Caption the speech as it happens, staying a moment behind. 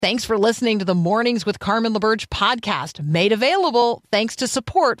Thanks for listening to the Mornings with Carmen LaBerge podcast, made available thanks to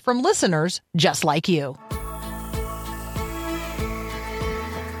support from listeners just like you.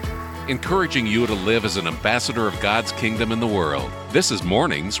 Encouraging you to live as an ambassador of God's kingdom in the world. This is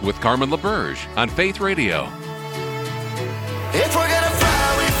Mornings with Carmen LaBerge on Faith Radio. If we're gonna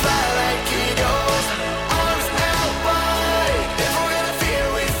fly, we fly like eagles, arms out wide. If we're gonna fear,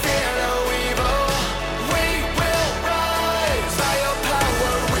 we fear no evil. We will rise. By your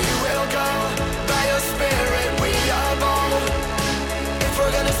power we will go. By your spirit we are bold. If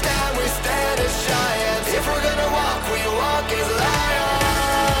we're gonna stand, we stand as giants. If we're gonna walk, we walk as lions.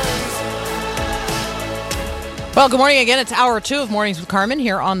 Well, good morning again. It's hour 2 of Mornings with Carmen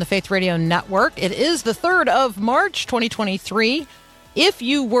here on the Faith Radio Network. It is the 3rd of March, 2023. If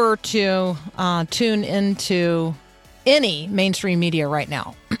you were to tune into any mainstream media right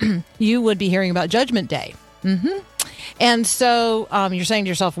now, you would be hearing about Judgment Day. And so you're saying to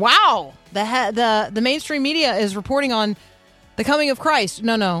yourself, wow, the mainstream media is reporting on the coming of Christ.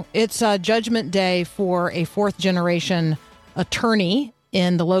 No, it's Judgment Day for a fourth-generation attorney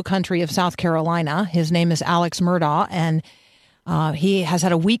in the low country of South Carolina. His name is Alex Murdaugh, and he has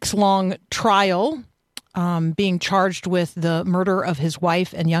had a weeks-long trial being charged with the murder of his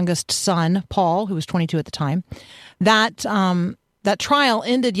wife and youngest son, Paul, who was 22 at the time. That trial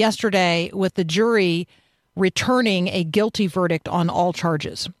ended yesterday with the jury returning a guilty verdict on all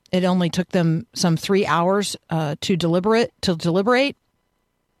charges. It only took them some 3 hours to deliberate.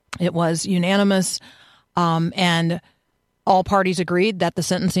 It was unanimous, and all parties agreed that the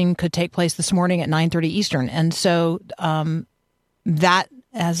sentencing could take place this morning at 9:30 Eastern. And so that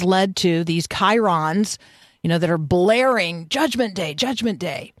has led to these chyrons, that are blaring, Judgment Day, Judgment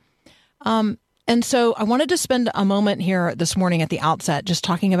Day. And so I wanted to spend a moment here this morning at the outset just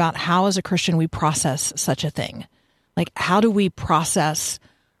talking about how, as a Christian, we process such a thing. Like, how do we process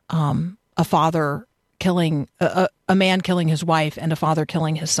a father killing, a man killing his wife and a father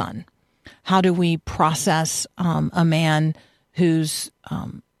killing his son? How do we process a man whose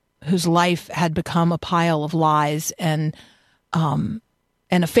life had become a pile of lies and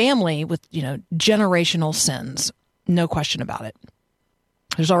a family with generational sins? No question about it.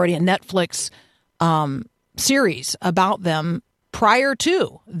 There's already a Netflix series about them prior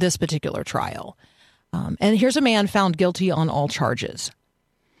to this particular trial. And here's a man found guilty on all charges.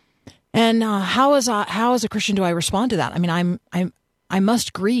 And how as a Christian do I respond to that? I mean, I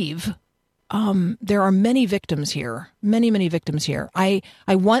must grieve. There are many victims here, many victims here. I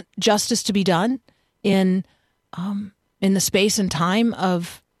want justice to be done in the space and time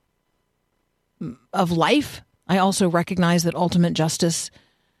of life. I also recognize that ultimate justice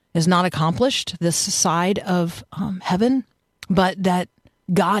is not accomplished this side of heaven, but that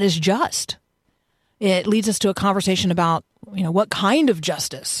God is just. It leads us to a conversation about, what kind of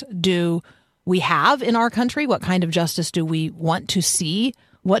justice do we have in our country? What kind of justice do we want to see?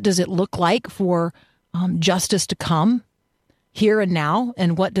 What does it look like for justice to come here and now?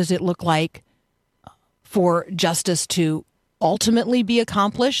 And what does it look like for justice to ultimately be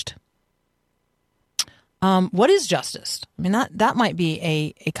accomplished? What is justice? I mean, that might be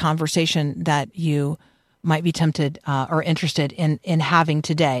a conversation that you might be tempted or interested in having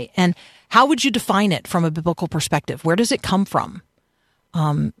today. And how would you define it from a biblical perspective? Where does it come from?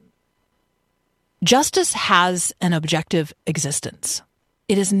 Justice has an objective existence.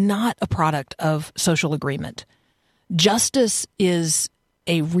 It is not a product of social agreement. Justice is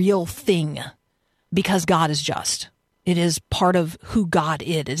a real thing because God is just. It is part of who God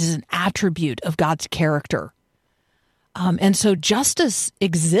is. It is an attribute of God's character. And so justice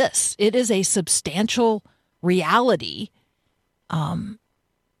exists. It is a substantial reality,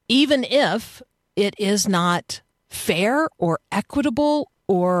 even if it is not fair or equitable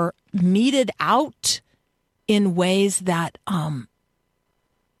or meted out in ways that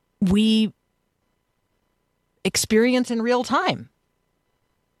we experience in real time.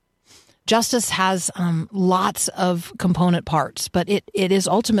 Justice has lots of component parts, but it is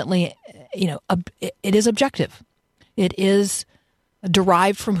ultimately, it is objective. It is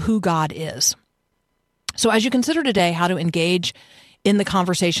derived from who God is. So as you consider today how to engage in the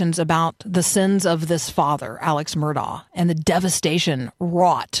conversations about the sins of this father, Alex Murdaugh, and the devastation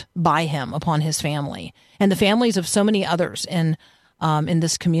wrought by him upon his family, and the families of so many others in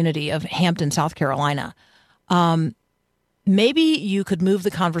this community of Hampton, South Carolina, maybe you could move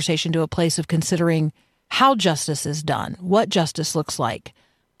the conversation to a place of considering how justice is done, what justice looks like,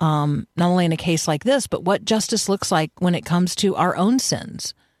 not only in a case like this, but what justice looks like when it comes to our own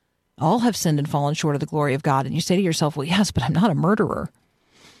sins. All have sinned and fallen short of the glory of God. And you say to yourself, well, yes, but I'm not a murderer.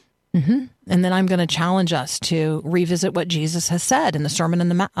 And then I'm going to challenge us to revisit what Jesus has said in the Sermon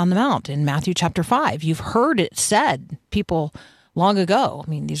on the Mount in Matthew chapter 5. You've heard it said, people long ago. I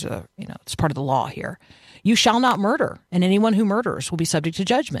mean, these are, it's part of the law here. You shall not murder, and anyone who murders will be subject to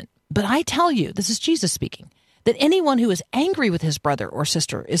judgment. But I tell you, this is Jesus speaking, that anyone who is angry with his brother or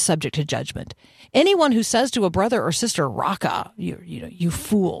sister is subject to judgment. Anyone who says to a brother or sister, "Raka," you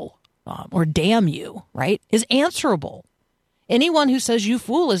fool, or "damn you," right, is answerable. Anyone who says "you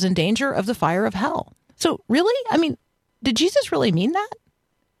fool" is in danger of the fire of hell. So really, did Jesus really mean that?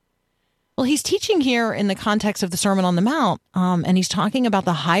 Well, he's teaching here in the context of the Sermon on the Mount, and he's talking about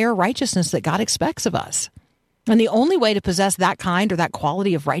the higher righteousness that God expects of us. And the only way to possess that kind or that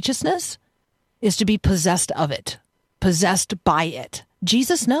quality of righteousness is to be possessed of it, possessed by it.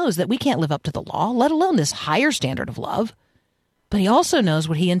 Jesus knows that we can't live up to the law, let alone this higher standard of love. But he also knows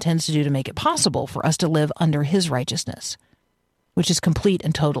what he intends to do to make it possible for us to live under his righteousness, which is complete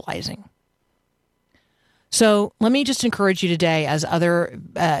and totalizing. So let me just encourage you today, as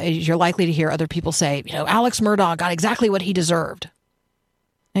you're likely to hear other people say, Alex Murdaugh got exactly what he deserved.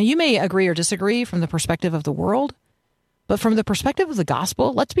 Now, you may agree or disagree from the perspective of the world, but from the perspective of the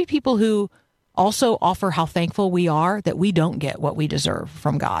gospel, let's be people who also offer how thankful we are that we don't get what we deserve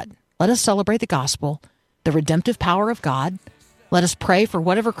from God. Let us celebrate the gospel, the redemptive power of God. Let us pray for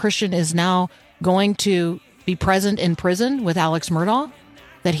whatever Christian is now going to be present in prison with Alex Murdaugh,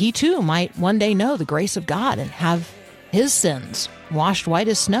 that he too might one day know the grace of God and have his sins washed white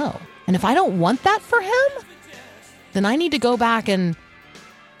as snow. And if I don't want that for him, then I need to go back and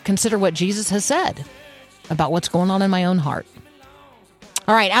consider what Jesus has said about what's going on in my own heart.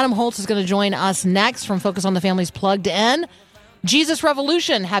 All right, Adam Holtz is going to join us next from Focus on the Family's Plugged In. Jesus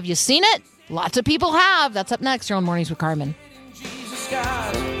Revolution, have you seen it? Lots of people have. That's up next here on Mornings with Carmen. Jesus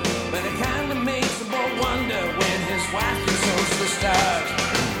God, but it kind of makes the boy wonder when his wife consults the stars.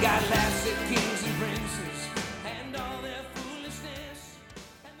 God laughs at kings and princes and all their foolishness.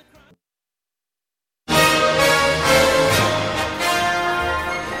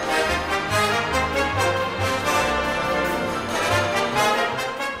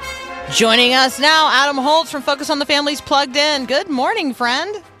 Joining us now, Adam Holtz from Focus on the Family's Plugged In. Good morning,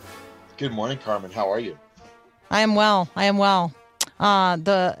 friend. Good morning, Carmen. How are you? I am well.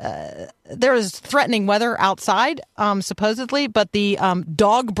 There is threatening weather outside, supposedly, but the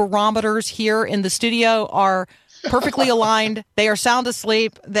dog barometers here in the studio are perfectly aligned. They are sound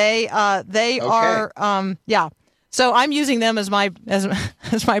asleep. They are, yeah. So I'm using them as my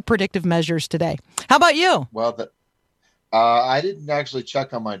predictive measures today. How about you? Well, I didn't actually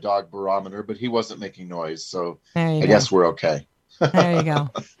check on my dog barometer, but he wasn't making noise, so I guess we're okay. There you go.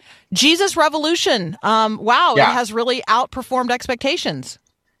 Jesus Revolution. Wow, yeah. It has really outperformed expectations.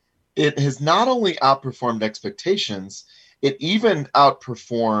 It has not only outperformed expectations, it even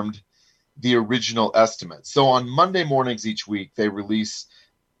outperformed the original estimates. So on Monday mornings each week, they release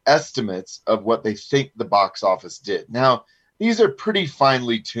estimates of what they think the box office did. Now, these are pretty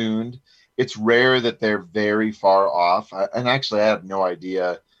finely tuned. It's rare that they're very far off. And actually, I have no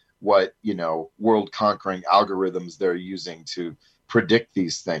idea what, world conquering algorithms they're using to predict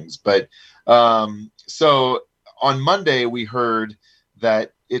these things. But so on Monday, we heard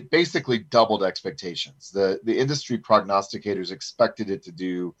that it basically doubled expectations. The industry prognosticators expected it to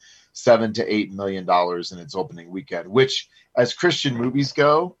do $7 to $8 million in its opening weekend, which, as Christian movies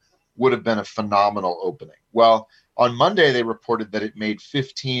go, would have been a phenomenal opening. Well, on Monday, they reported that it made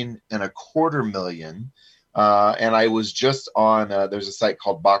 $15.25 million. And I was just on, there's a site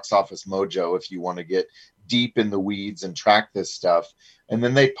called Box Office Mojo if you want to get deep in the weeds and track this stuff. And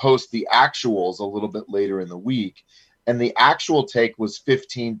then they post the actuals a little bit later in the week. And the actual take was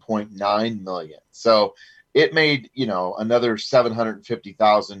 $15.9 million. So it made, another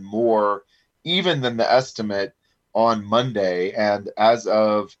 $750,000 more even than the estimate on Monday. And as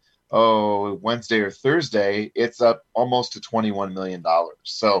of Wednesday or Thursday, it's up almost to $21 million.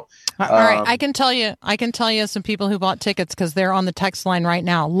 So, all right, I can tell you some people who bought tickets because they're on the text line right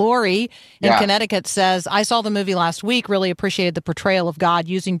now. Lori in Connecticut says, I saw the movie last week, really appreciated the portrayal of God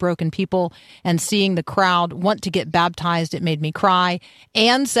using broken people and seeing the crowd want to get baptized. It made me cry.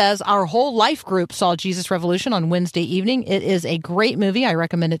 Anne says, our whole life group saw Jesus Revolution on Wednesday evening. It is a great movie. I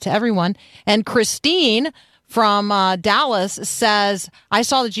recommend it to everyone. And Christine from Dallas says, I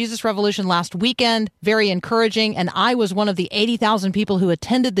saw the Jesus Revolution last weekend, very encouraging, and I was one of the 80,000 people who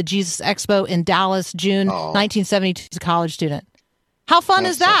attended the Jesus Expo in Dallas, June 1972, as a college student. How fun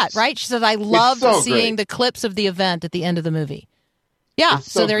is that, right? She says, I loved seeing the clips of the event at the end of the movie. Yeah,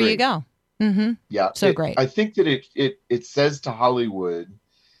 so there you go. Mm-hmm. Yeah, great. I think that it says to Hollywood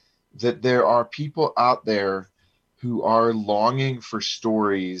that there are people out there who are longing for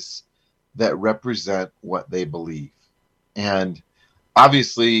stories that represent what they believe. And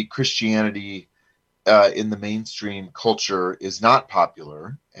obviously, Christianity in the mainstream culture is not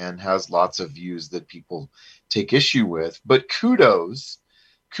popular and has lots of views that people take issue with. But kudos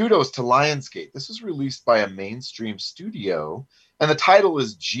to Lionsgate. This was released by a mainstream studio, and the title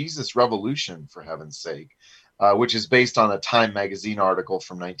is Jesus Revolution, for heaven's sake, which is based on a Time magazine article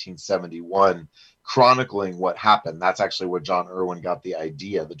from 1971 chronicling what happened. That's actually where John Irwin got the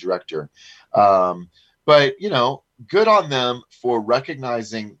idea, the director. But, good on them for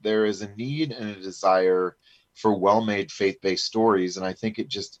recognizing there is a need and a desire for well-made faith-based stories. And I think it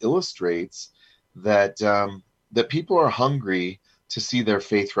just illustrates that that people are hungry to see their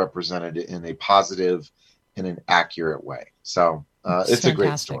faith represented in a positive and an accurate way. So it's a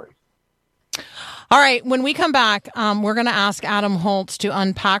great story. All right. When we come back, we're going to ask Adam Holtz to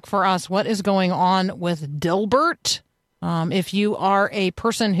unpack for us what is going on with Dilbert. If you are a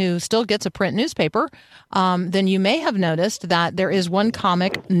person who still gets a print newspaper, then you may have noticed that there is one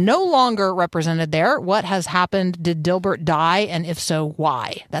comic no longer represented there. What has happened? Did Dilbert die? And if so,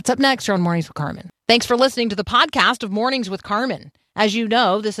 why? That's up next here on Mornings with Carmen. Thanks for listening to the podcast of Mornings with Carmen. As you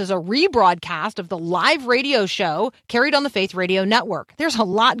know, this is a rebroadcast of the live radio show carried on the Faith Radio Network. There's a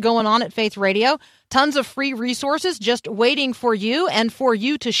lot going on at Faith Radio. Tons of free resources just waiting for you and for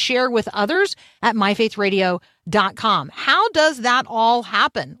you to share with others at myfaithradio.com. How does that all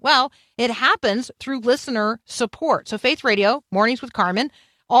happen? Well, it happens through listener support. So Faith Radio, Mornings with Carmen,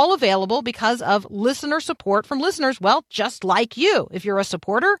 all available because of listener support from listeners, well, just like you. If you're a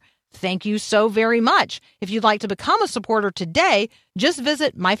supporter, thank you so very much. If you'd like to become a supporter today, just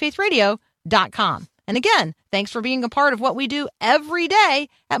visit myfaithradio.com. And again, thanks for being a part of what we do every day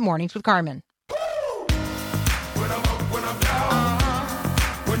at Mornings with Carmen. When I'm up, when I'm down,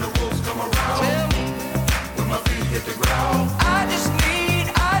 when the wolves come around, when my feet hit the ground, I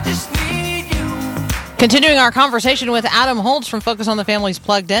just need you. Continuing our conversation with Adam Holtz from Focus on the Family's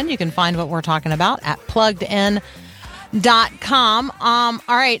Plugged In. You can find what we're talking about at pluggedin.com. All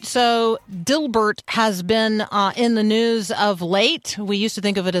right, so Dilbert has been in the news of late. We used to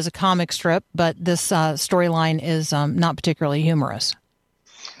think of it as a comic strip, but this storyline is not particularly humorous.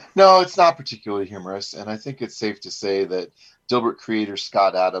 No, it's not particularly humorous, and I think it's safe to say that Dilbert creator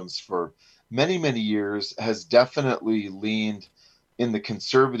Scott Adams, for many, many years, has definitely leaned in the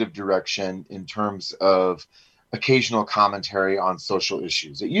conservative direction in terms of occasional commentary on social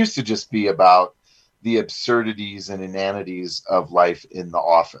issues. It used to just be about the absurdities and inanities of life in the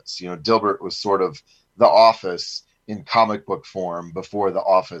office. Dilbert was sort of the office in comic book form before the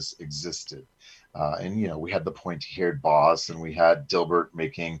office existed. And we had the pointy-haired boss, and we had Dilbert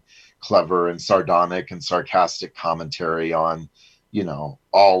making clever and sardonic and sarcastic commentary on,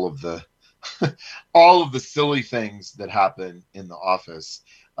 all of the all of the silly things that happen in the office.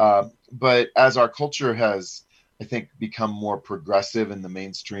 But as our culture has, I think, become more progressive in the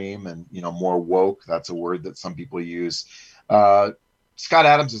mainstream and, more woke, that's a word that some people use, Scott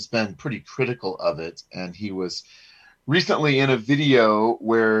Adams has been pretty critical of it. And he was recently in a video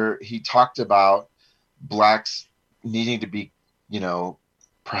where he talked about blacks needing to be,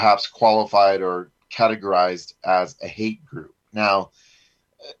 perhaps qualified or categorized as a hate group. Now,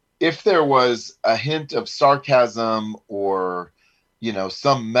 if there was a hint of sarcasm or,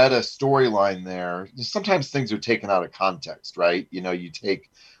 some meta storyline there, sometimes things are taken out of context, right? You take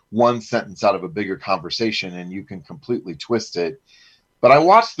one sentence out of a bigger conversation and you can completely twist it. But I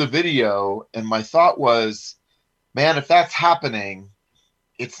watched the video and my thought was, man, if that's happening,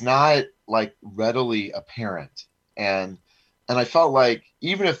 it's not like readily apparent. And I felt like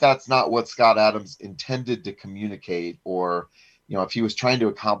even if that's not what Scott Adams intended to communicate, or, if he was trying to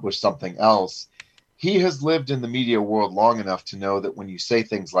accomplish something else, he has lived in the media world long enough to know that when you say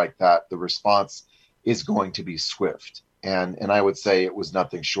things like that, the response is going to be swift. And I would say it was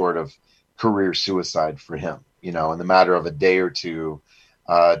nothing short of career suicide for him. In the matter of a day or two,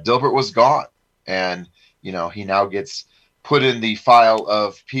 Dilbert was gone. And, he now gets put in the file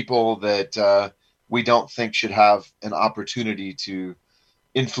of people that we don't think should have an opportunity to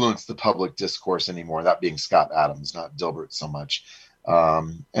influence the public discourse anymore, that being Scott Adams, not Dilbert so much.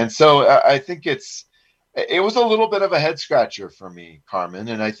 And so I think it was a little bit of a head scratcher for me, Carmen.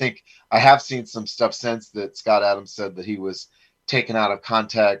 And I think I have seen some stuff since that Scott Adams said that he was taken out of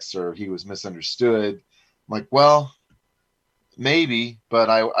context or he was misunderstood. I'm like, well, maybe, but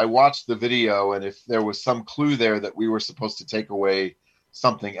I watched the video, and if there was some clue there that we were supposed to take away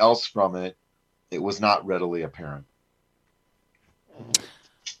something else from it, it was not readily apparent.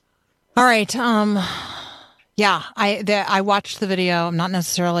 All right. Yeah, I watched the video. I'm not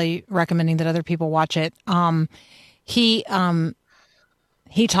necessarily recommending that other people watch it. He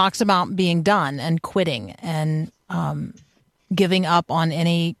he talks about being done and quitting and giving up on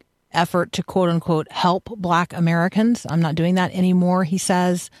any effort to quote unquote help Black Americans. I'm not doing that anymore, he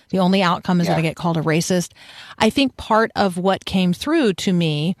says. The only outcome is that I get called a racist. I think part of what came through to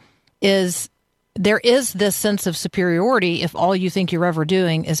me is there is this sense of superiority if all you think you're ever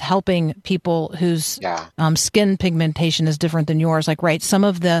doing is helping people whose skin pigmentation is different than yours. Like, right, some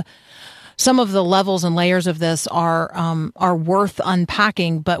of the levels and layers of this are worth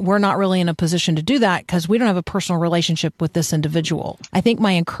unpacking, but we're not really in a position to do that because we don't have a personal relationship with this individual. I think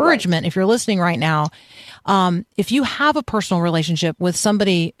my encouragement, if you're listening right now, if you have a personal relationship with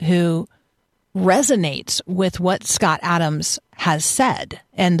somebody who resonates with what Scott Adams has said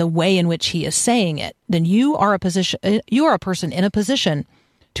and the way in which he is saying it, then you are a person in a position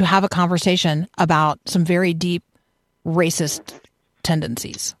to have a conversation about some very deep racist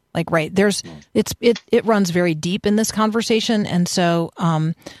tendencies. Like, right, it runs very deep in this conversation. And so,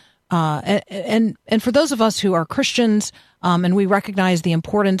 and for those of us who are Christians, and we recognize the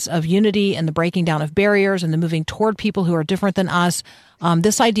importance of unity and the breaking down of barriers and the moving toward people who are different than us,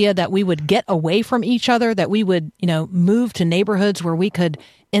 this idea that we would get away from each other, that we would, move to neighborhoods where we could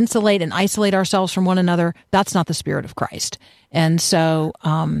insulate and isolate ourselves from one another, that's not the spirit of Christ. And so,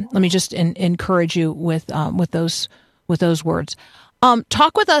 let me just encourage you with those words.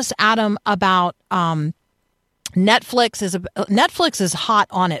 Talk with us, Adam, about Netflix is hot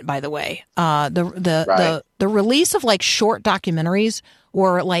on it, by the way. The release of like short documentaries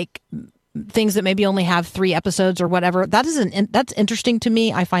or like things that maybe only have 3 episodes or whatever. That's interesting to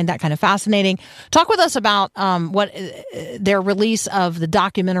me. I find that kind of fascinating. Talk with us about what their release of the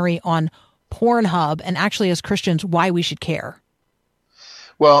documentary on Pornhub, and actually as Christians, why we should care.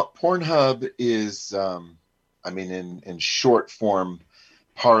 Well, Pornhub is, in short form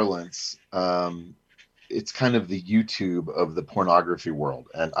parlance, it's kind of the YouTube of the pornography world.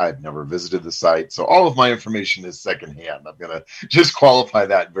 And I've never visited the site, so all of my information is secondhand. I'm going to just qualify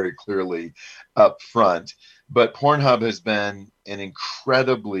that very clearly up front. But Pornhub has been an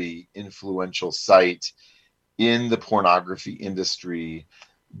incredibly influential site in the pornography industry,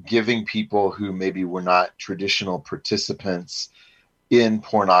 giving people who maybe were not traditional participants in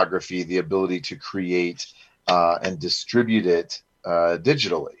pornography the ability to create and distribute it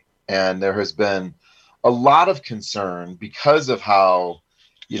digitally. And there has been a lot of concern because of how,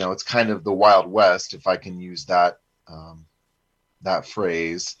 it's kind of the Wild West, if I can use that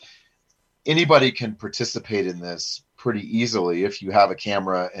phrase. Anybody can participate in this pretty easily if you have a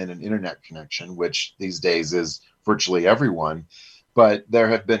camera and an internet connection, which these days is virtually everyone. But there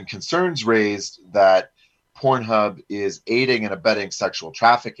have been concerns raised that Pornhub is aiding and abetting sexual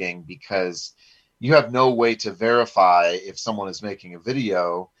trafficking because you have no way to verify if someone is making a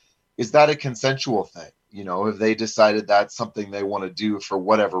video. Is that a consensual thing? If they decided that's something they want to do for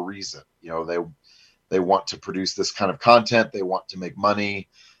whatever reason, they want to produce this kind of content, they want to make money.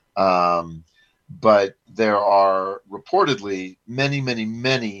 But there are reportedly many, many,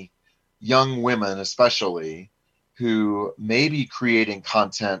 many young women, especially, who may be creating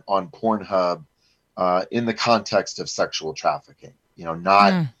content on Pornhub in the context of sexual trafficking,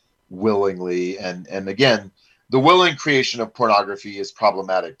 not willingly. And again, the willing creation of pornography is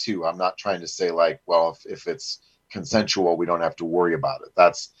problematic too. I'm not trying to say like, well, if it's consensual, we don't have to worry about it.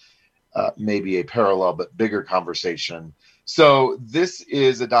 That's maybe a parallel but bigger conversation. So this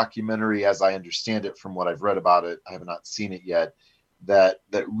is a documentary, as I understand it from what I've read about it, I have not seen it yet, that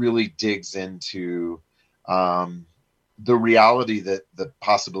really digs into the reality that the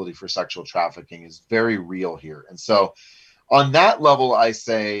possibility for sexual trafficking is very real here. And so on that level, I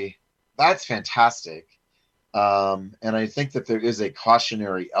say that's fantastic. And I think that there is a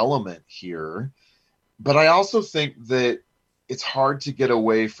cautionary element here, but I also think that it's hard to get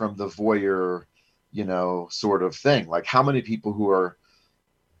away from the voyeur, sort of thing. Like, how many people who are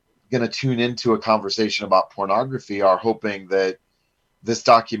going to tune into a conversation about pornography are hoping that this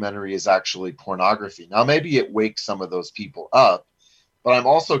documentary is actually pornography? Now, maybe it wakes some of those people up, but I'm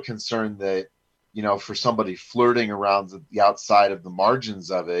also concerned that, for somebody flirting around the outside of the margins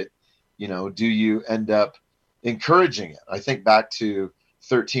of it, do you end up encouraging it? I think back to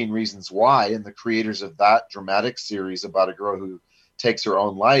 13 Reasons Why, and the creators of that dramatic series about a girl who takes her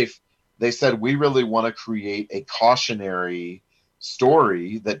own life, they said, we really want to create a cautionary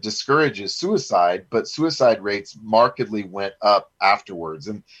story that discourages suicide, but suicide rates markedly went up afterwards.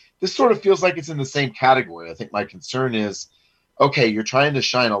 And this sort of feels like it's in the same category. I think my concern is, okay, you're trying to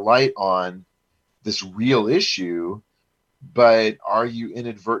shine a light on this real issue, but are you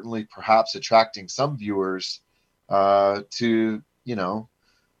inadvertently perhaps attracting some viewers to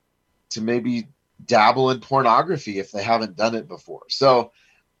maybe dabble in pornography if they haven't done it before? So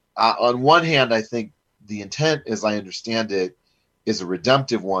On one hand, I think the intent, as I understand it, is a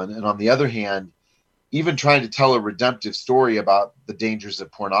redemptive one. And on the other hand, even trying to tell a redemptive story about the dangers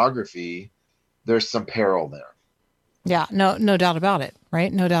of pornography, there's some peril there. Yeah, no doubt about it,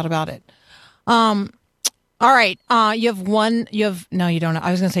 right? No doubt about it. All right. No, you don't.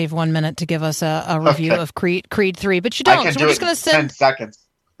 I was going to say you have 1 minute to give us a review of Creed 3, but you don't. I can so do we're it just going in to send 10 seconds.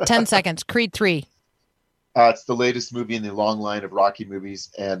 10 seconds. Creed 3. It's the latest movie in the long line of Rocky movies,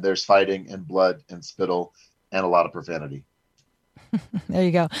 and there's fighting and blood and spittle and a lot of profanity. There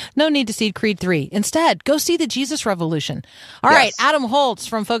you go. No need to see Creed 3. Instead, go see the Jesus Revolution. All right. Adam Holtz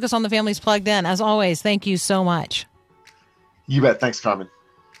from Focus on the Family's Plugged In. As always, thank you so much. You bet. Thanks, Carmen.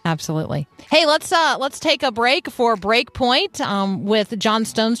 Absolutely. Hey, let's take a break for Breakpoint with John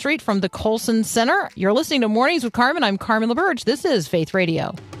Stonestreet from the Colson Center. You're listening to Mornings with Carmen. I'm Carmen LaBerge. This is Faith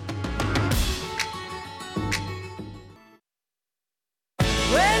Radio.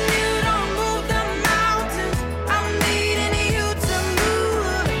 When you don't move the mountains, I'm needing you to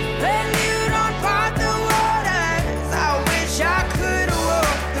move. When you don't part the waters, I wish I could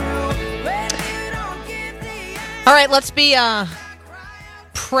walk through. When you don't give the All right, let's be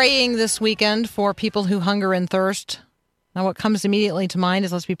praying this weekend for people who hunger and thirst. Now, what comes immediately to mind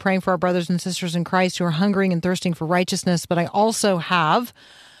is let's be praying for our brothers and sisters in Christ who are hungering and thirsting for righteousness. But I also have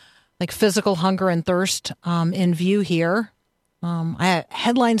like physical hunger and thirst in view here. I had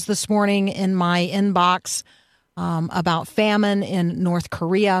headlines this morning in my inbox about famine in North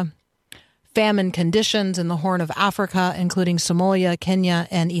Korea, famine conditions in the Horn of Africa, including Somalia, Kenya,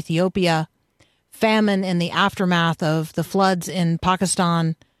 and Ethiopia, famine in the aftermath of the floods in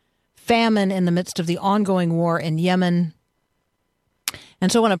Pakistan, famine in the midst of the ongoing war in Yemen.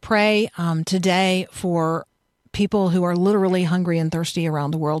 And so I want to pray today for people who are literally hungry and thirsty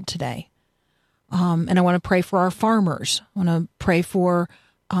around the world today. And I want to pray for our farmers. I want to pray for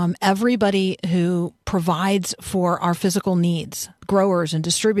everybody who provides for our physical needs, growers and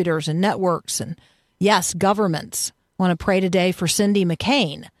distributors and networks and, yes, governments. I want to pray today for Cindy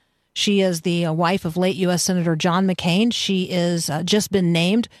McCain. She is the wife of late U.S. Senator John McCain. She is just been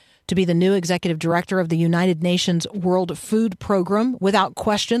named to be the new executive director of the United Nations World Food Program, without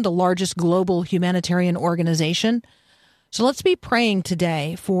question, the largest global humanitarian organization. So let's be praying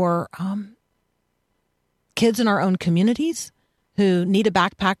today for kids in our own communities who need a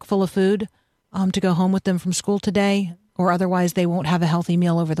backpack full of food to go home with them from school today, or otherwise they won't have a healthy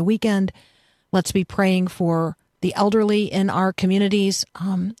meal over the weekend. Let's be praying for the elderly in our communities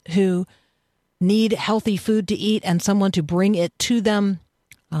who need healthy food to eat and someone to bring it to them.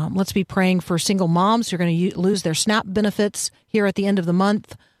 Let's be praying for single moms who are going to lose their SNAP benefits here at the end of the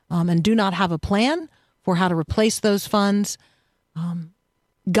month and do not have a plan for how to replace those funds.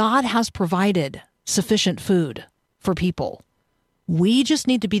 God has provided sufficient food for people. We just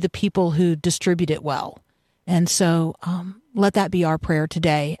need to be the people who distribute it well. And so let that be our prayer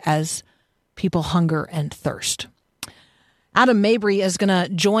today as people hunger and thirst. Adam Mabry is going to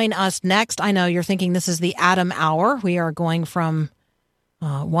join us next. I know you're thinking this is the Adam Hour. We are going from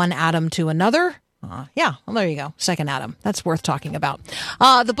one Adam to another. Well, there you go. Second Adam. That's worth talking about.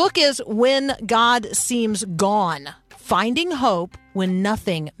 The book is When God Seems Gone, Finding Hope When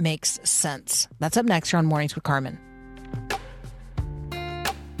Nothing Makes Sense. That's up next here on Mornings with Carmen.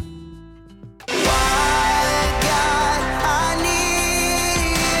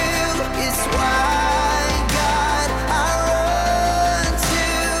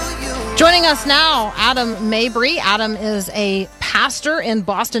 Joining us now, Adam Mabry. Adam is a pastor in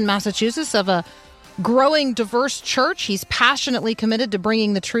Boston, Massachusetts, of a growing, diverse church. He's passionately committed to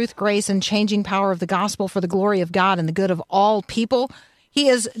bringing the truth, grace, and changing power of the gospel for the glory of God and the good of all people. He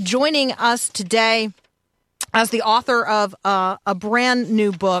is joining us today as the author of a brand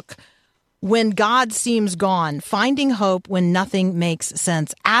new book, When God Seems Gone, Finding Hope When Nothing Makes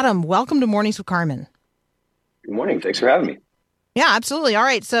Sense. Adam, welcome to Mornings with Carmen. Good morning. Thanks for having me. Yeah, absolutely. All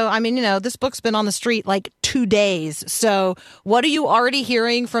right. So, this book's been on the street like 2 days. So what are you already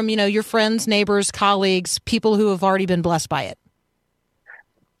hearing from, your friends, neighbors, colleagues, people who have already been blessed by it?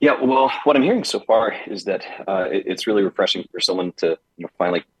 Yeah, well, what I'm hearing so far is that it's really refreshing for someone to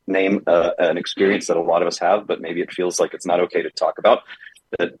finally name an experience that a lot of us have, but maybe it feels like it's not okay to talk about.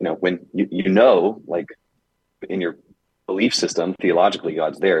 That when like in your belief system, theologically,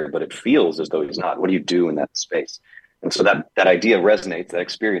 God's there, but it feels as though he's not. What do you do in that space? And so that idea resonates, that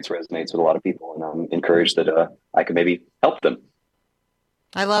experience resonates with a lot of people, and I'm encouraged that I can maybe help them.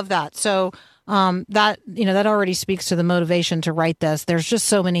 I love that. So that already speaks to the motivation to write this. There's just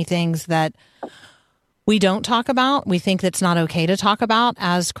so many things that we don't talk about, we think that's not okay to talk about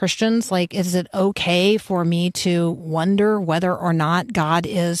as Christians. Like, is it okay for me to wonder whether or not God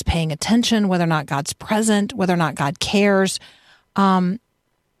is paying attention, whether or not God's present, whether or not God cares?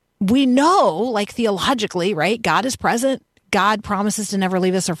 We know, like theologically, right? God is present. God promises to never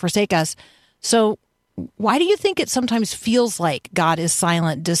leave us or forsake us. So why do you think it sometimes feels like God is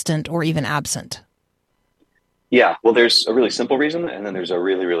silent, distant, or even absent? Yeah, well, there's a really simple reason, and then there's a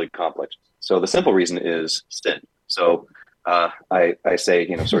really, really complex. So the simple reason is sin. So I say,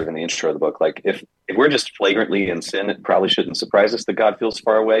 sort of in the intro of the book, like if we're just flagrantly in sin, it probably shouldn't surprise us that God feels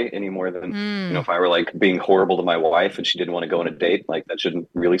far away any more than, if I were like being horrible to my wife and she didn't want to go on a date, like that shouldn't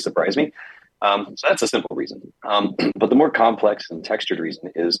really surprise me. So that's a simple reason. But the more complex and textured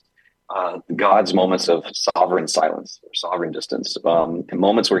reason is God's moments of sovereign silence or sovereign distance, and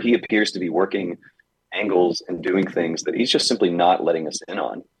moments where he appears to be working angles and doing things that he's just simply not letting us in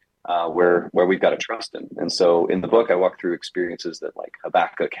on, where we've got to trust him. And so in the book, I walk through experiences that like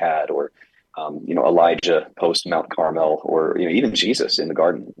Habakkuk had, or Elijah post Mount Carmel, or even Jesus in the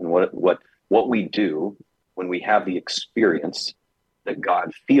garden, and what we do when we have the experience that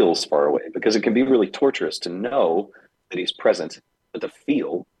God feels far away, because it can be really torturous to know that he's present, but to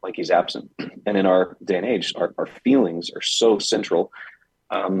feel like he's absent. And in our day and age, our feelings are so central.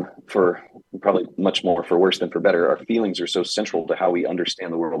 For probably much more for worse than for better, our feelings are so central to how we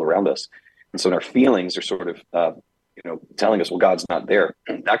understand the world around us. And so when our feelings are sort of, telling us, well, God's not there,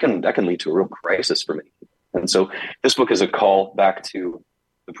 that can lead to a real crisis for me. And so this book is a call back to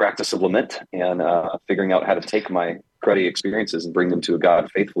the practice of lament and figuring out how to take my cruddy experiences and bring them to a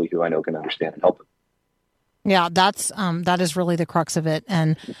God faithfully who I know can understand and help them. Yeah, that is really the crux of it.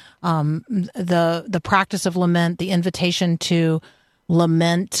 And the practice of lament, the invitation to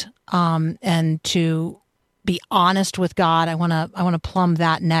lament and to be honest with God. I want to plumb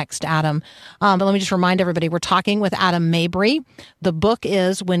that next, Adam. But let me just remind everybody, we're talking with Adam Mabry. The book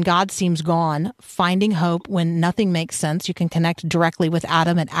is When God Seems Gone, Finding Hope When Nothing Makes Sense. You can connect directly with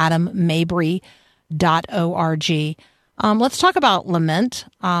Adam at adammabry.org. Let's talk about lament.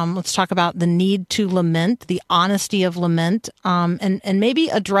 Let's talk about the need to lament, the honesty of lament, and maybe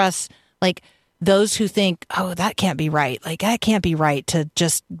address like those who think, oh, that can't be right. Like, that can't be right to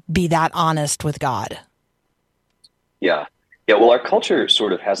just be that honest with God. Yeah. Well, our culture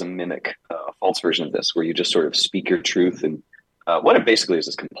sort of has a mimic, a false version of this, where you just sort of speak your truth. And what it basically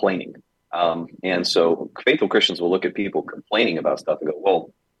is complaining. And so faithful Christians will look at people complaining about stuff and go,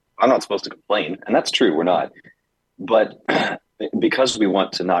 well, I'm not supposed to complain. And that's true. We're not. But because we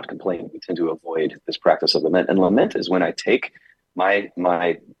want to not complain, we tend to avoid this practice of lament. And lament is when I take my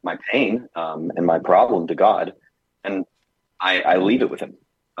pain and my problem to God, and I leave it with him.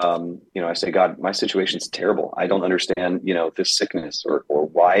 I say, God, my situation's terrible. I don't understand, this sickness or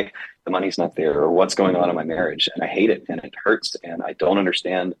why the money's not there or what's going on in my marriage. And I hate it and it hurts and I don't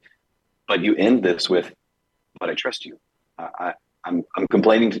understand. But you end this with, but I trust you. I'm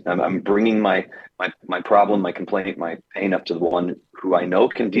complaining. I'm bringing my problem, my complaint, my pain up to the one who I know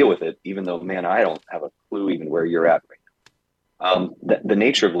can deal with it, even though, man, I don't have a clue even where you're at right now. The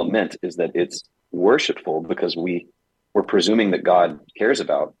nature of lament is that it's worshipful because we're presuming that God cares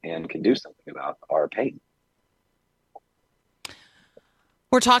about and can do something about our pain.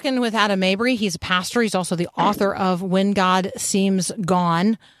 We're talking with Adam Mabry. He's a pastor. He's also the author of When God Seems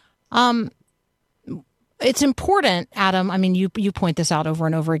Gone. It's important, Adam. I mean, you point this out over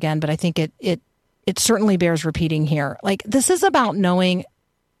and over again, but I think it certainly bears repeating here. Like, this is about knowing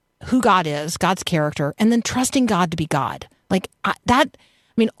who God is, God's character, and then trusting God to be God. Like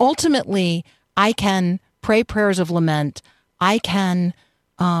ultimately, I can pray prayers of lament. I can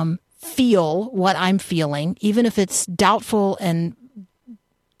feel what I'm feeling, even if it's doubtful and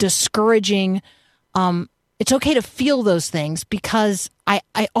discouraging. It's okay to feel those things because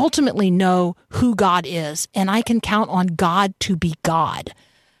I ultimately know who God is, and I can count on God to be God.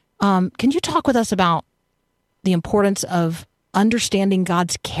 Can you talk with us about the importance of understanding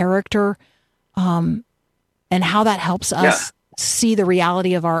God's character, and how that helps us see the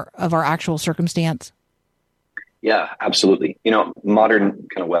reality of our actual circumstance? Yeah, absolutely. Modern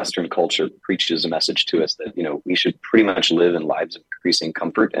kind of Western culture preaches a message to us that, we should pretty much live in lives of increasing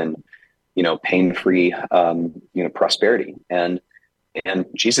comfort and, pain-free, prosperity. And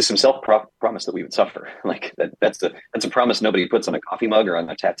Jesus himself promised that we would suffer. Like that's a promise nobody puts on a coffee mug or on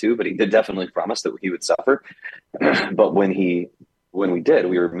a tattoo, but he did definitely promise that he would suffer. But when we did,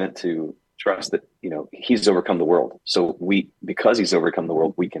 we were meant to trust that, he's overcome the world. So because he's overcome the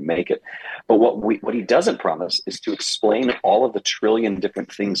world, we can make it. But what he doesn't promise is to explain all of the trillion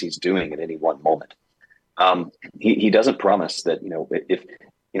different things he's doing at any one moment. He doesn't promise that,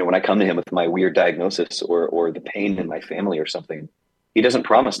 when I come to him with my weird diagnosis or the pain in my family or something, he doesn't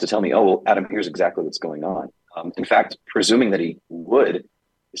promise to tell me, oh, well, Adam, here's exactly what's going on. In fact, presuming that he would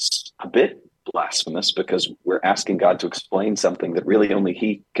is a bit blasphemous, because we're asking God to explain something that really only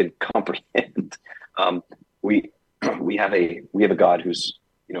he can comprehend. We have a God who's,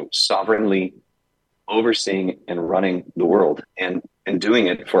 sovereignly overseeing and running the world and doing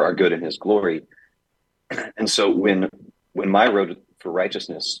it for our good and his glory. And so when my road for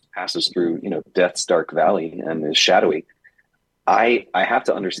righteousness passes through, death's dark valley and is shadowy, I have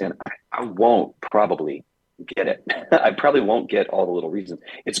to understand I won't probably get it. I probably won't get all the little reasons.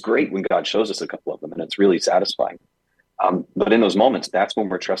 It's great when God shows us a couple of them, and it's really satisfying. But in those moments, that's when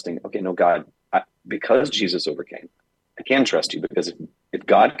we're trusting, okay, no, God, because Jesus overcame, I can trust you, because if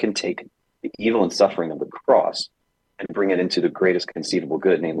God can take the evil and suffering of the cross and bring it into the greatest conceivable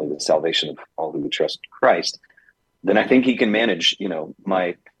good, namely the salvation of all who trust Christ, then I think he can manage,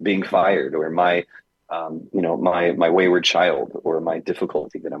 my being fired, or my wayward child, or my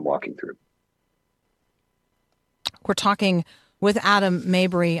difficulty that I'm walking through. We're talking with Adam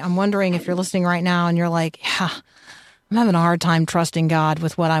Mabry. I'm wondering if you're listening right now and you're like, yeah, I'm having a hard time trusting God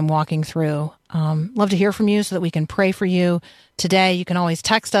with what I'm walking through. Love to hear from you so that we can pray for you today. You can always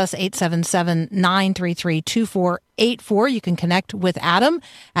text us 877-933-2484. You can connect with Adam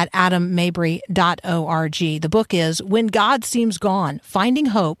at adammabry.org. The book is When God Seems Gone, Finding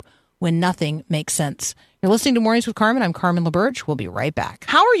Hope When Nothing Makes Sense. You're listening to Mornings with Carmen. I'm Carmen LaBerge. We'll be right back.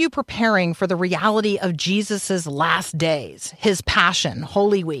 How are you preparing for the reality of Jesus's last days, his passion,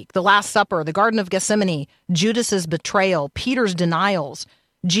 Holy Week, the Last Supper, the Garden of Gethsemane, Judas's betrayal, Peter's denials,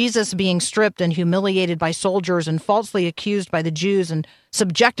 Jesus being stripped and humiliated by soldiers and falsely accused by the Jews and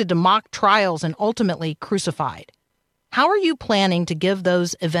subjected to mock trials and ultimately crucified? How are you planning to give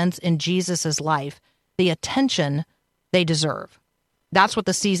those events in Jesus's life the attention they deserve? That's what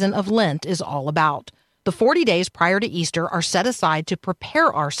the season of Lent is all about. The 40 days prior to Easter are set aside to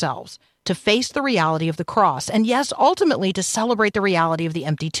prepare ourselves to face the reality of the cross, and yes, ultimately to celebrate the reality of the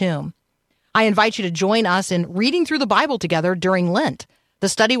empty tomb. I invite you to join us in reading through the Bible together during Lent. The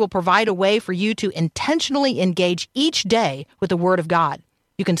study will provide a way for you to intentionally engage each day with the Word of God.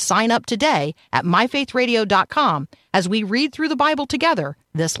 You can sign up today at myfaithradio.com as we read through the Bible together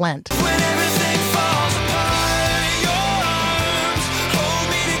this Lent. When everything falls apart, your arms hold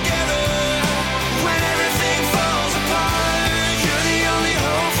me together. When everything falls apart, you're the only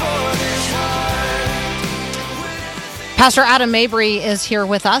hope for this heart. Pastor Adam Mabry is here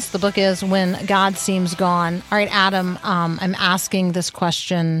with us. The book is When God Seems Gone. All right, Adam, I'm asking this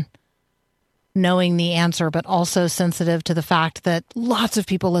question knowing the answer, but also sensitive to the fact that lots of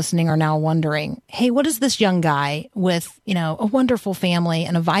people listening are now wondering, hey, what is this young guy with, a wonderful family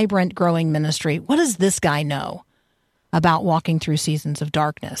and a vibrant, growing ministry? What does this guy know about walking through seasons of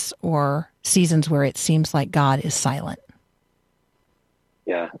darkness or seasons where it seems like God is silent?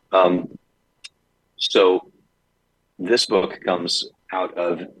 Yeah. So this book comes out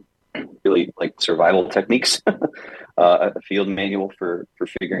of really like survival techniques, a field manual for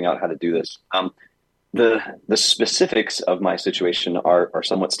figuring out how to do this. The specifics of my situation are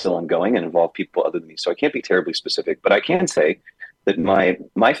somewhat still ongoing and involve people other than me, so I can't be terribly specific. But I can say that my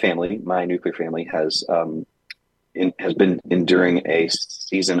family, my nuclear family, has been enduring a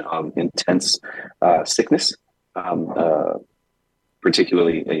season of intense sickness,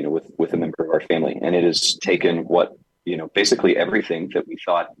 particularly with a member of our family, and it has taken what basically everything that we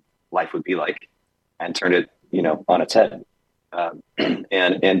thought life would be like and turned it on its head,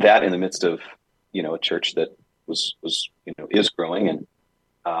 and that in the midst of a church that was is growing, and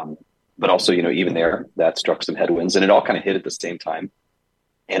but also even there that struck some headwinds, and it all kind of hit at the same time,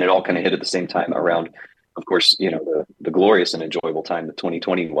 around, of course, the glorious and enjoyable time that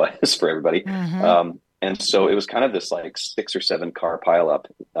 2020 was for everybody. Mm-hmm. And so it was kind of this like 6 or 7 car pileup,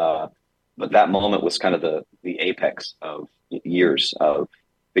 but that moment was kind of the apex of years of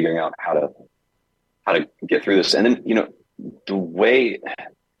figuring out how to get through this. And then, the way,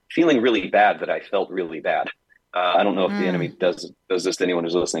 feeling really bad that I felt really bad. I don't know if the enemy does this to anyone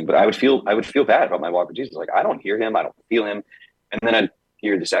who's listening, but I would feel bad about my walk with Jesus. Like, I don't hear him, I don't feel him. And then I'd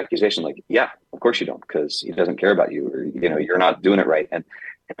hear this accusation, like, yeah, of course you don't, because he doesn't care about you, or, you're not doing it right.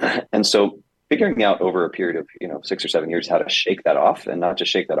 And so figuring out over a period of, 6 or 7 years, how to shake that off, and not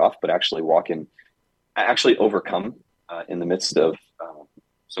just shake that off, but actually overcome in the midst of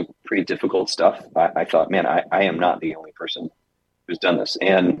some pretty difficult stuff. I thought, man, I am not the only person who's done this.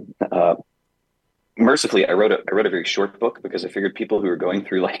 And mercifully, I wrote a very short book, because I figured people who are going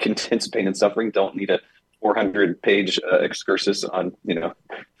through like intense pain and suffering don't need a 400-page excursus on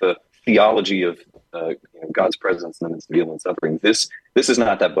the theology of God's presence in the midst of evil and suffering. This This is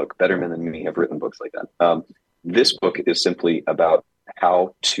not that book. Better men than me have written books like that. This book is simply about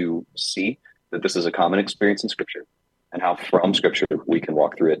how to see that this is a common experience in Scripture, and how from Scripture we can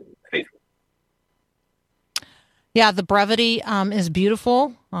walk through it faithfully. Yeah, the brevity is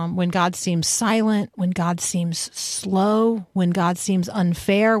beautiful. When God seems silent, when God seems slow, when God seems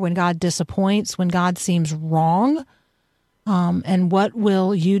unfair, when God disappoints, when God seems wrong. And what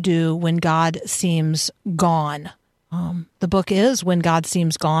will you do when God seems gone? The book is When God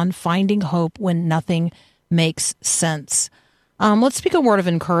Seems Gone, Finding Hope When Nothing Makes Sense. Let's speak a word of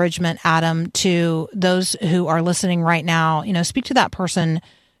encouragement, Adam, to those who are listening right now. Speak to that person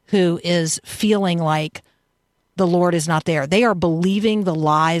who is feeling like the Lord is not there. They are believing the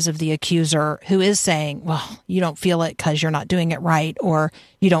lies of the accuser, who is saying, well, you don't feel it because you're not doing it right, or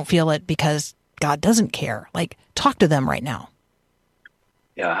you don't feel it because God doesn't care. Like, talk to them right now.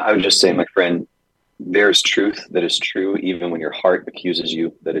 Yeah, I would just say, my friend, there's truth that is true even when your heart accuses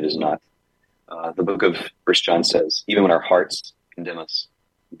you that it is not. The book of First John says, even when our hearts condemn us,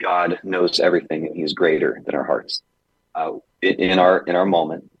 God knows everything, and He's greater than our hearts. In our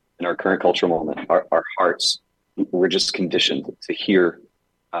moment, in our current cultural moment, our hearts, we're just conditioned to hear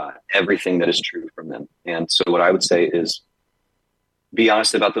everything that is true from them. And so what I would say is, be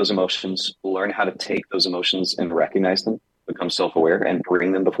honest about those emotions, learn how to take those emotions and recognize them, become self-aware, and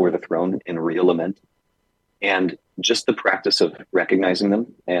bring them before the throne in real lament. And just the practice of recognizing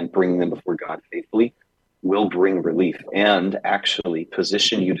them and bringing them before God faithfully will bring relief and actually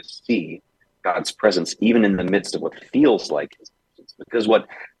position you to see God's presence even in the midst of what feels like His presence. Because what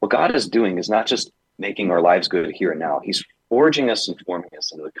God is doing is not just making our lives good here and now. He's forging us and forming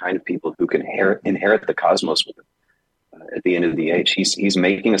us into the kind of people who can inherit the cosmos with Him at the end of the age. He's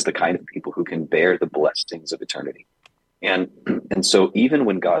making us the kind of people who can bear the blessings of eternity. And so even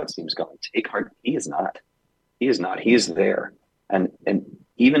when God seems gone, take heart. He is not. He is not. He is there. And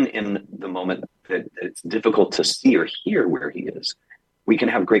even in the moment that it's difficult to see or hear where He is, we can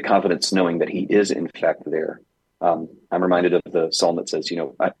have great confidence knowing that He is in fact there. I'm reminded of the psalm that says,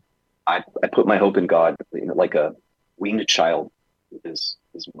 I put my hope in God, like a weaned child with his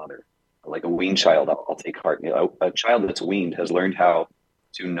mother. Like a weaned child, I'll take heart. A child that's weaned has learned how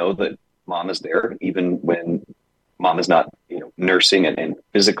to know that mom is there, even when mom is not, nursing and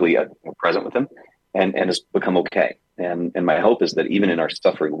physically present with him, and has become okay. And my hope is that even in our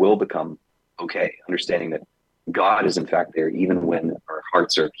suffering, we'll become okay, understanding that God is in fact there, even when our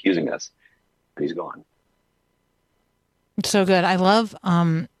hearts are accusing us that He's gone. So good. I love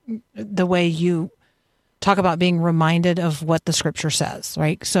the way you talk about being reminded of what the Scripture says,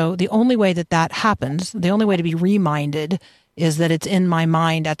 right? So the only way that happens, the only way to be reminded, is that it's in my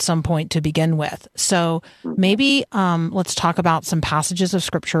mind at some point to begin with. So maybe let's talk about some passages of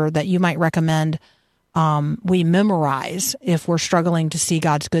Scripture that you might recommend we memorize if we're struggling to see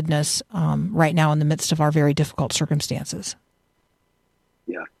God's goodness right now in the midst of our very difficult circumstances.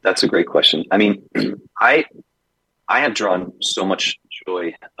 Yeah, that's a great question. I mean, I have drawn so much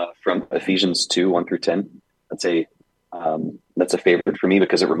joy from Ephesians 2:1-10. That's a favorite for me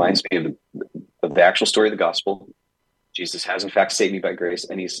because it reminds me of the actual story of the gospel. Jesus has in fact saved me by grace,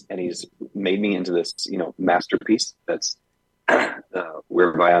 and he's made me into this masterpiece that's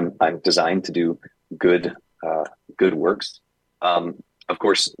whereby I'm designed to do good works. Of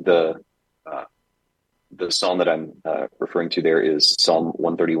course, the psalm that I'm referring to there is Psalm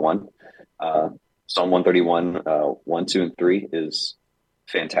 131. Psalm 131, 1, 2, and 3 is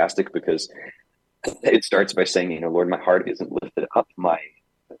fantastic because it starts by saying, Lord, my heart isn't lifted up.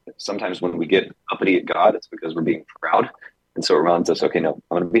 Sometimes when we get uppity at God, it's because we're being proud. And so it reminds us, okay, no,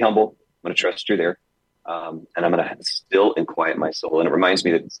 I'm going to be humble. I'm going to trust You're there. And I'm going to still and quiet my soul. And it reminds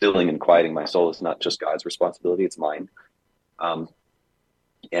me that stilling and quieting my soul is not just God's responsibility, it's mine. And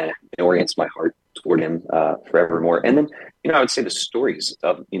it orients my heart toward Him forevermore. And then, I would say the stories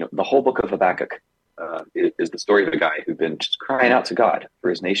of, the whole book of Habakkuk is the story of a guy who'd been just crying out to God for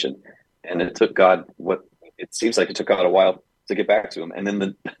his nation. And it took God it seems like it took God a while to get back to him. And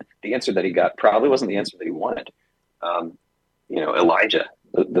then the answer that he got probably wasn't the answer that he wanted. Elijah,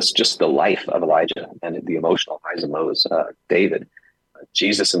 just the life of Elijah and the emotional highs and lows, David,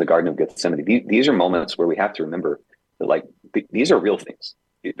 Jesus in the Garden of Gethsemane. These are moments where we have to remember that these are real things.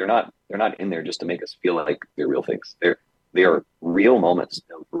 They're not in there just to make us feel like they're real things. They are real moments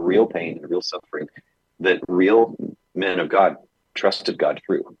of real pain and real suffering that real men of God trusted God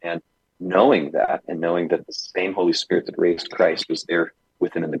through. And knowing that the same Holy Spirit that raised Christ was there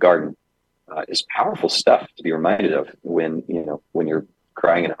with Him in the garden is powerful stuff to be reminded of when you're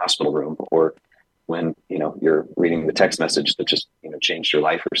crying in a hospital room, or when you're reading the text message that just changed your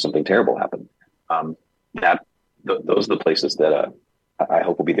life, or something terrible happened. Those are the places that I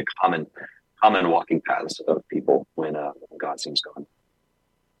hope will be the common walking paths of people when God seems gone.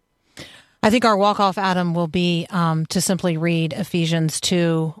 I think our walk-off, Adam, will be to simply read Ephesians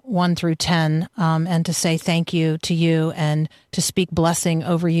 2, 1 through 10, and to say thank you to you and to speak blessing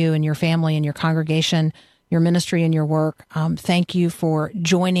over you and your family and your congregation, your ministry and your work. Thank you for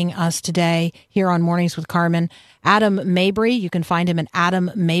joining us today here on Mornings with Carmen. Adam Mabry, you can find him at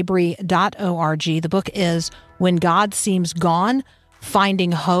adammabry.org. The book is When God Seems Gone,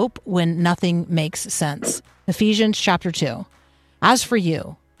 Finding Hope When Nothing Makes Sense. Ephesians chapter 2. As for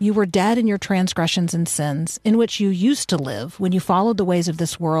you, you were dead in your transgressions and sins, in which you used to live when you followed the ways of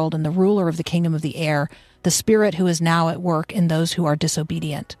this world and the ruler of the kingdom of the air, the spirit who is now at work in those who are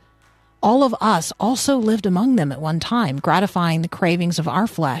disobedient. All of us also lived among them at one time, gratifying the cravings of our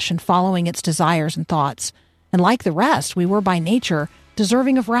flesh and following its desires and thoughts. And like the rest, we were by nature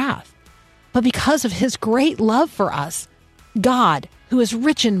deserving of wrath. But because of his great love for us, God, who is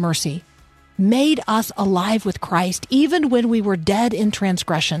rich in mercy, made us alive with Christ, even when we were dead in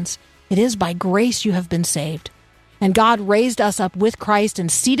transgressions. It is by grace you have been saved. And God raised us up with Christ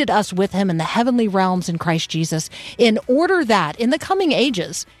and seated us with him in the heavenly realms in Christ Jesus, in order that in the coming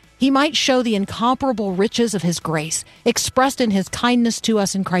ages he might show the incomparable riches of his grace, expressed in his kindness to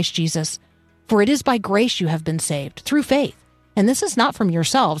us in Christ Jesus. For it is by grace you have been saved, through faith. And this is not from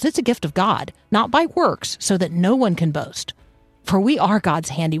yourselves, it's a gift of God, not by works, so that no one can boast. For we are God's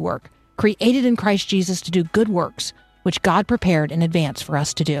handiwork, created in Christ Jesus to do good works, which God prepared in advance for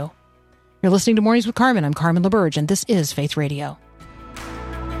us to do. You're listening to Mornings with Carmen. I'm Carmen LaBerge, and this is Faith Radio.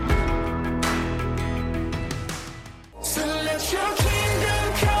 So let your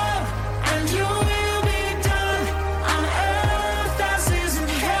kingdom come and your will be done on earth as is in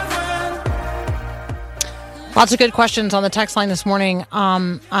heaven. Lots of good questions on the text line this morning.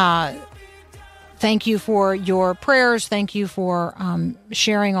 Thank you for your prayers. Thank you for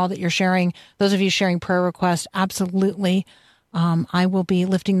sharing all that you're sharing. Those of you sharing prayer requests, absolutely. I will be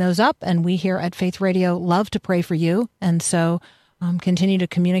lifting those up, and we here at Faith Radio love to pray for you. And so continue to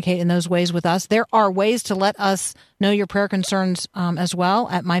communicate in those ways with us. There are ways to let us know your prayer concerns as well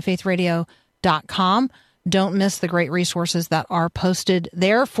at myfaithradio.com. Don't miss the great resources that are posted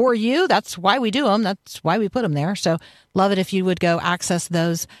there for you. That's why we do them. That's why we put them there. So love it if you would go access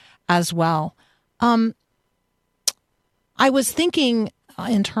those as well. I was thinking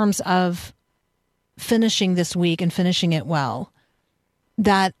in terms of finishing this week and finishing it well,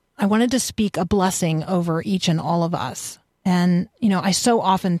 that I wanted to speak a blessing over each and all of us. And, I so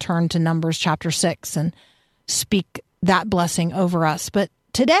often turn to Numbers chapter 6 and speak that blessing over us. But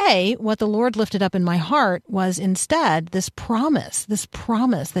today, what the Lord lifted up in my heart was instead this promise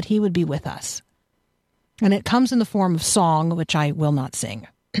that he would be with us. And it comes in the form of song, which I will not sing.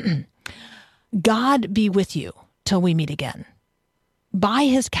 God be with you till we meet again. By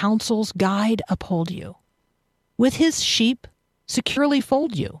his counsels guide, uphold you. With his sheep securely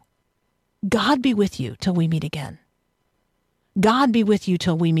fold you. God be with you till we meet again. God be with you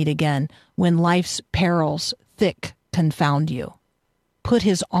till we meet again, when life's perils thick confound you. Put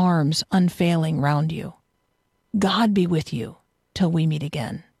his arms unfailing round you. God be with you till we meet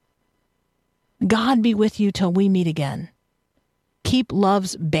again. God be with you till we meet again. Keep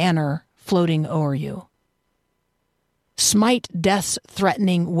love's banner floating o'er you. Smite death's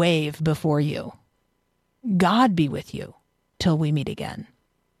threatening wave before you. God be with you till we meet again.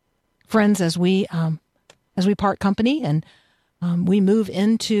 Friends, as we part company and we move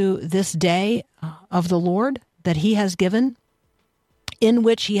into this day of the Lord that he has given, in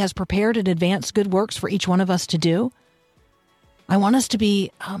which he has prepared in advance good works for each one of us to do, I want us to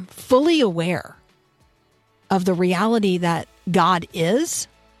be fully aware of the reality that God is,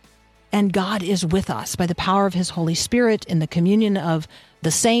 and God is with us by the power of his Holy Spirit in the communion of the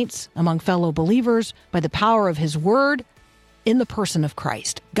saints among fellow believers, by the power of his word in the person of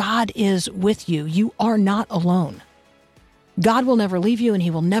Christ. God is with you. You are not alone. God will never leave you, and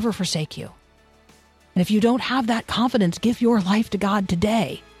he will never forsake you. And if you don't have that confidence, give your life to God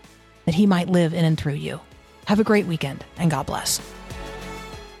today, that he might live in and through you. Have a great weekend, and God bless.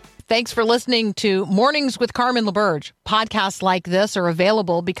 Thanks for listening to Mornings with Carmen LaBerge. Podcasts like this are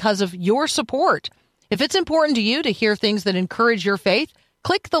available because of your support. If it's important to you to hear things that encourage your faith,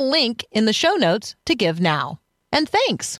 click the link in the show notes to give now. And thanks.